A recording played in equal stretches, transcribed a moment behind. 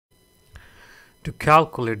To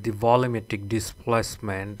calculate the volumetric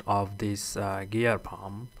displacement of this gear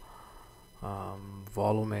pump,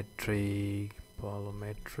 volumetric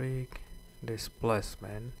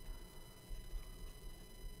displacement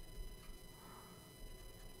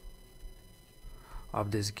of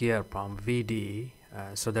this gear pump VD,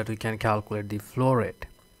 so that we can calculate the flow rate.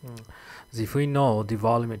 So if we know the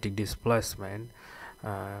volumetric displacement,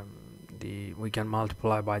 we can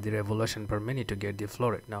multiply by the revolution per minute to get the flow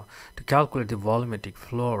rate. Now, to calculate the volumetric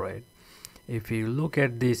flow rate, if you look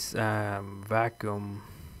at this vacuum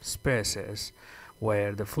spaces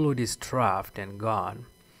where the fluid is trapped and gone,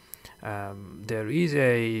 there is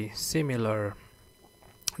a similar,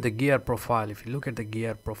 the gear profile. If you look at the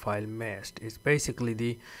gear profile meshed, it's basically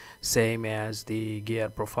the same as the gear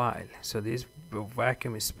profile. So this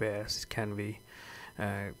vacuum space can be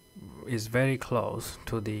is very close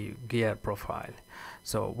to the gear profile.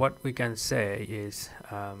 So what we can say is,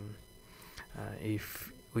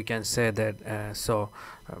 if we can say that,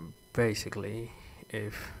 basically,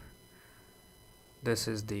 if this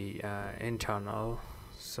is the internal,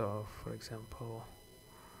 so for example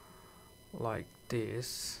like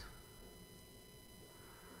this,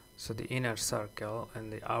 so the inner circle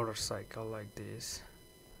and the outer circle like this,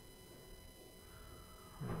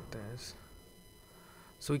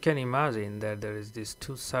 so we can imagine that there is this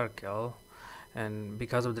two circle, and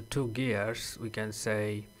because of the two gears we can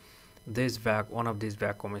say this one of these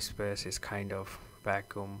vacuum space is kind of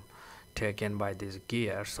vacuum taken by this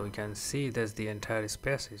gear, so we can see that the entire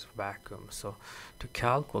space is vacuum. So to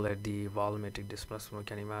calculate the volumetric displacement, we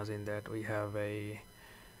can imagine that we have a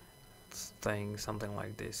thing something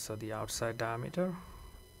like this. So the outside diameter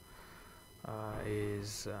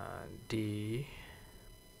is d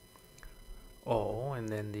O, and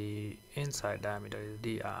then the inside diameter is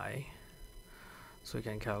di, so we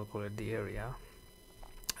can calculate the area.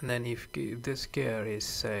 And then if this gear is,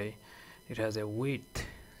 say, it has a width,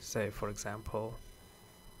 say for example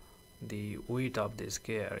the width of this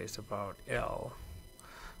gear is about L,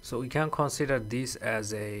 so we can consider this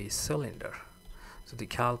as a cylinder. So to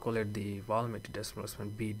calculate the volumetric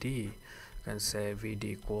displacement BD, you can say VD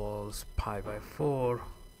equals pi by 4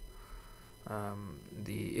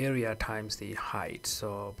 the area times the height,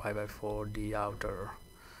 so pi by 4 the outer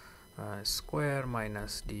square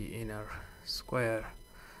minus the inner square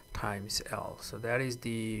times L. So that is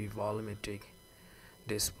the volumetric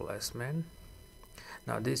displacement.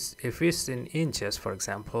 Now this, if it's in inches for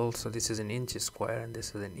example, so this is an inch square and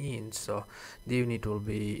this is an inch, so the unit will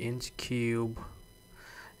be inch cube,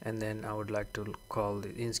 and then I would like to call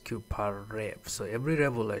the inch cube per rev. So every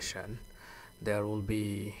revolution there will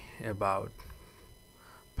be about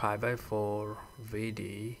pi by 4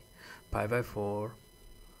 VD, pi by 4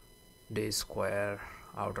 d square,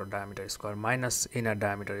 outer diameter square minus inner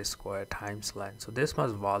diameter square times length. So this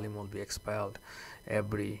much volume will be expelled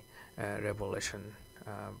every revolution.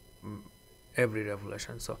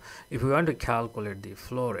 So if we want to calculate the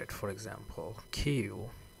flow rate, for example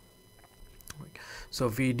Q, so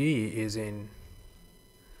VD is in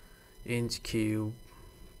inch cube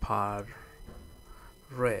per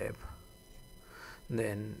rev,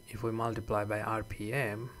 then if we multiply by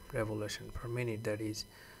RPM, revolution per minute, that is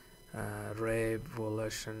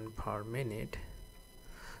revolution per minute,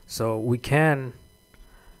 so we can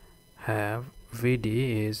have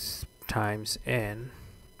VD is times N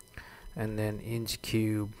and then inch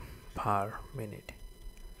cube per minute.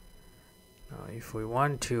 Now if we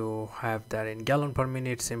want to have that in gallon per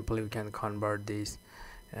minute, simply we can convert this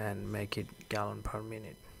and make it gallon per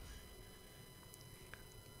minute.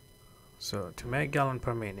 So to make gallon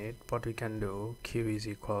per minute, what we can do, Q is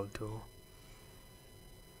equal to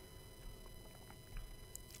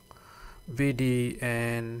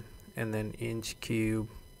VDN and then inch cube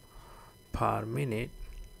per minute.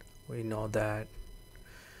 We know that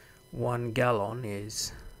 1 gallon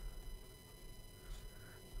is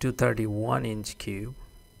 231 inch cube,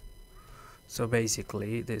 so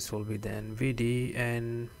basically this will be then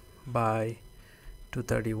VDN by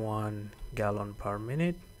 231 gallon per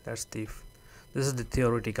minute. This is the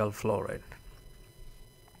theoretical flow rate,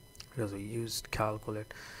 because we used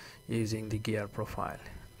calculate using the gear profile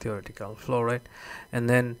theoretical flow rate. And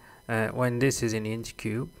then when this is in inch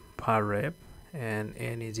cube per rev and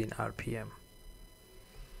N is in RPM.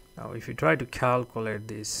 Now if you try to calculate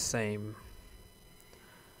this same,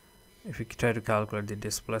 if you try to calculate the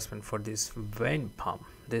displacement for this vane pump,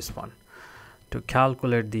 this one, to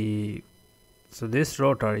calculate the, so this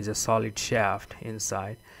rotor is a solid shaft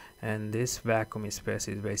inside, and this vacuum space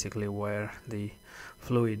is basically where the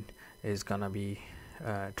fluid is gonna be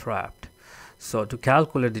trapped. So to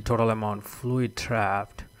calculate the total amount of fluid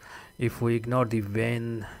trapped, if we ignore the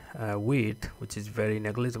vane width, which is very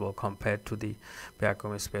negligible compared to the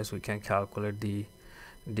vacuum space, we can calculate the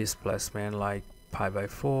displacement like pi by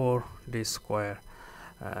 4 d square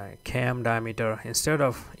cam diameter instead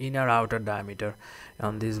of inner outer diameter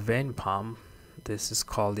on this vane pump. This is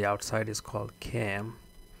called, the outside is called cam,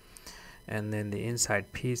 and then the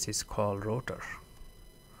inside piece is called rotor.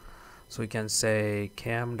 So we can say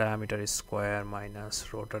cam diameter is square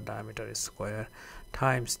minus rotor diameter is square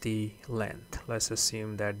times the length. Let's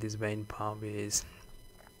assume that this vane pump is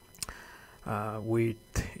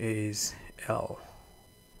width is L,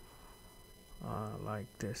 like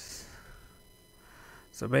this.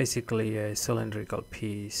 So basically a cylindrical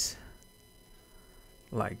piece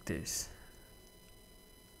like this,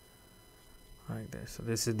 So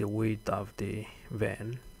this is the width of the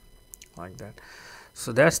vane, like that.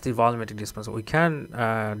 So that's the volumetric displacement. We can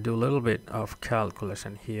do a little bit of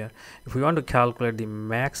calculation here. If we want to calculate the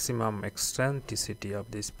maximum eccentricity of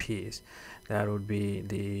this piece, that would be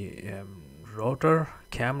the rotor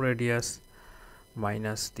cam radius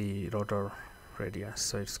minus the rotor radius.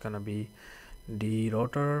 So it's gonna be d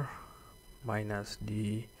rotor minus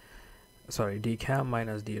d cam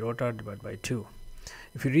minus d rotor divided by 2.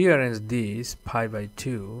 If you rearrange this, pi by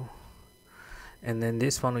 2, and then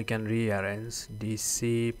this one we can rearrange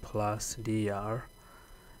dc plus dr,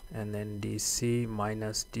 and then dc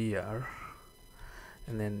minus dr,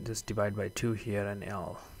 and then just divide by 2 here and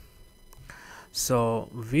L. So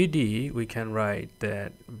Vd, we can write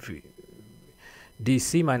that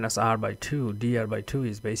dc minus r by 2, dr by 2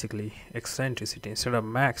 is basically eccentricity. Instead of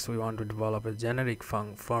max, we want to develop a generic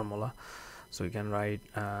formula. So we can write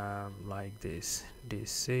like this,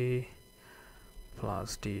 dc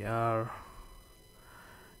plus dr,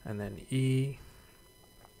 and then E,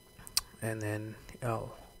 and then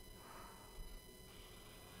L.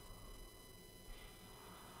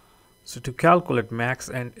 So to calculate max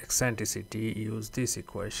and eccentricity, use this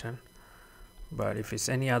equation, but if it's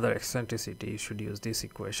any other eccentricity, you should use this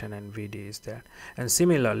equation, and Vd is that. And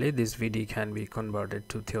similarly, this Vd can be converted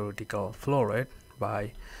to theoretical flow rate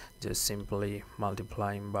by just simply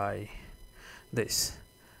multiplying by this.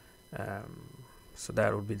 So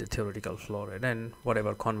that would be the theoretical flow rate, and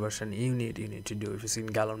whatever conversion you need to do. If it's in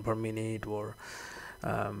gallon per minute or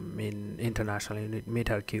in international unit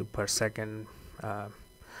meter cube per second,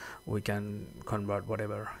 we can convert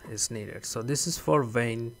whatever is needed. So this is for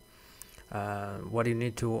vane. What you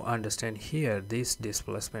need to understand here, this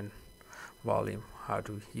displacement volume, how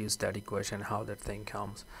to use that equation, how that thing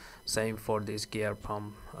comes. Same for this gear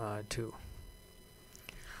pump too.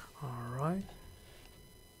 All right.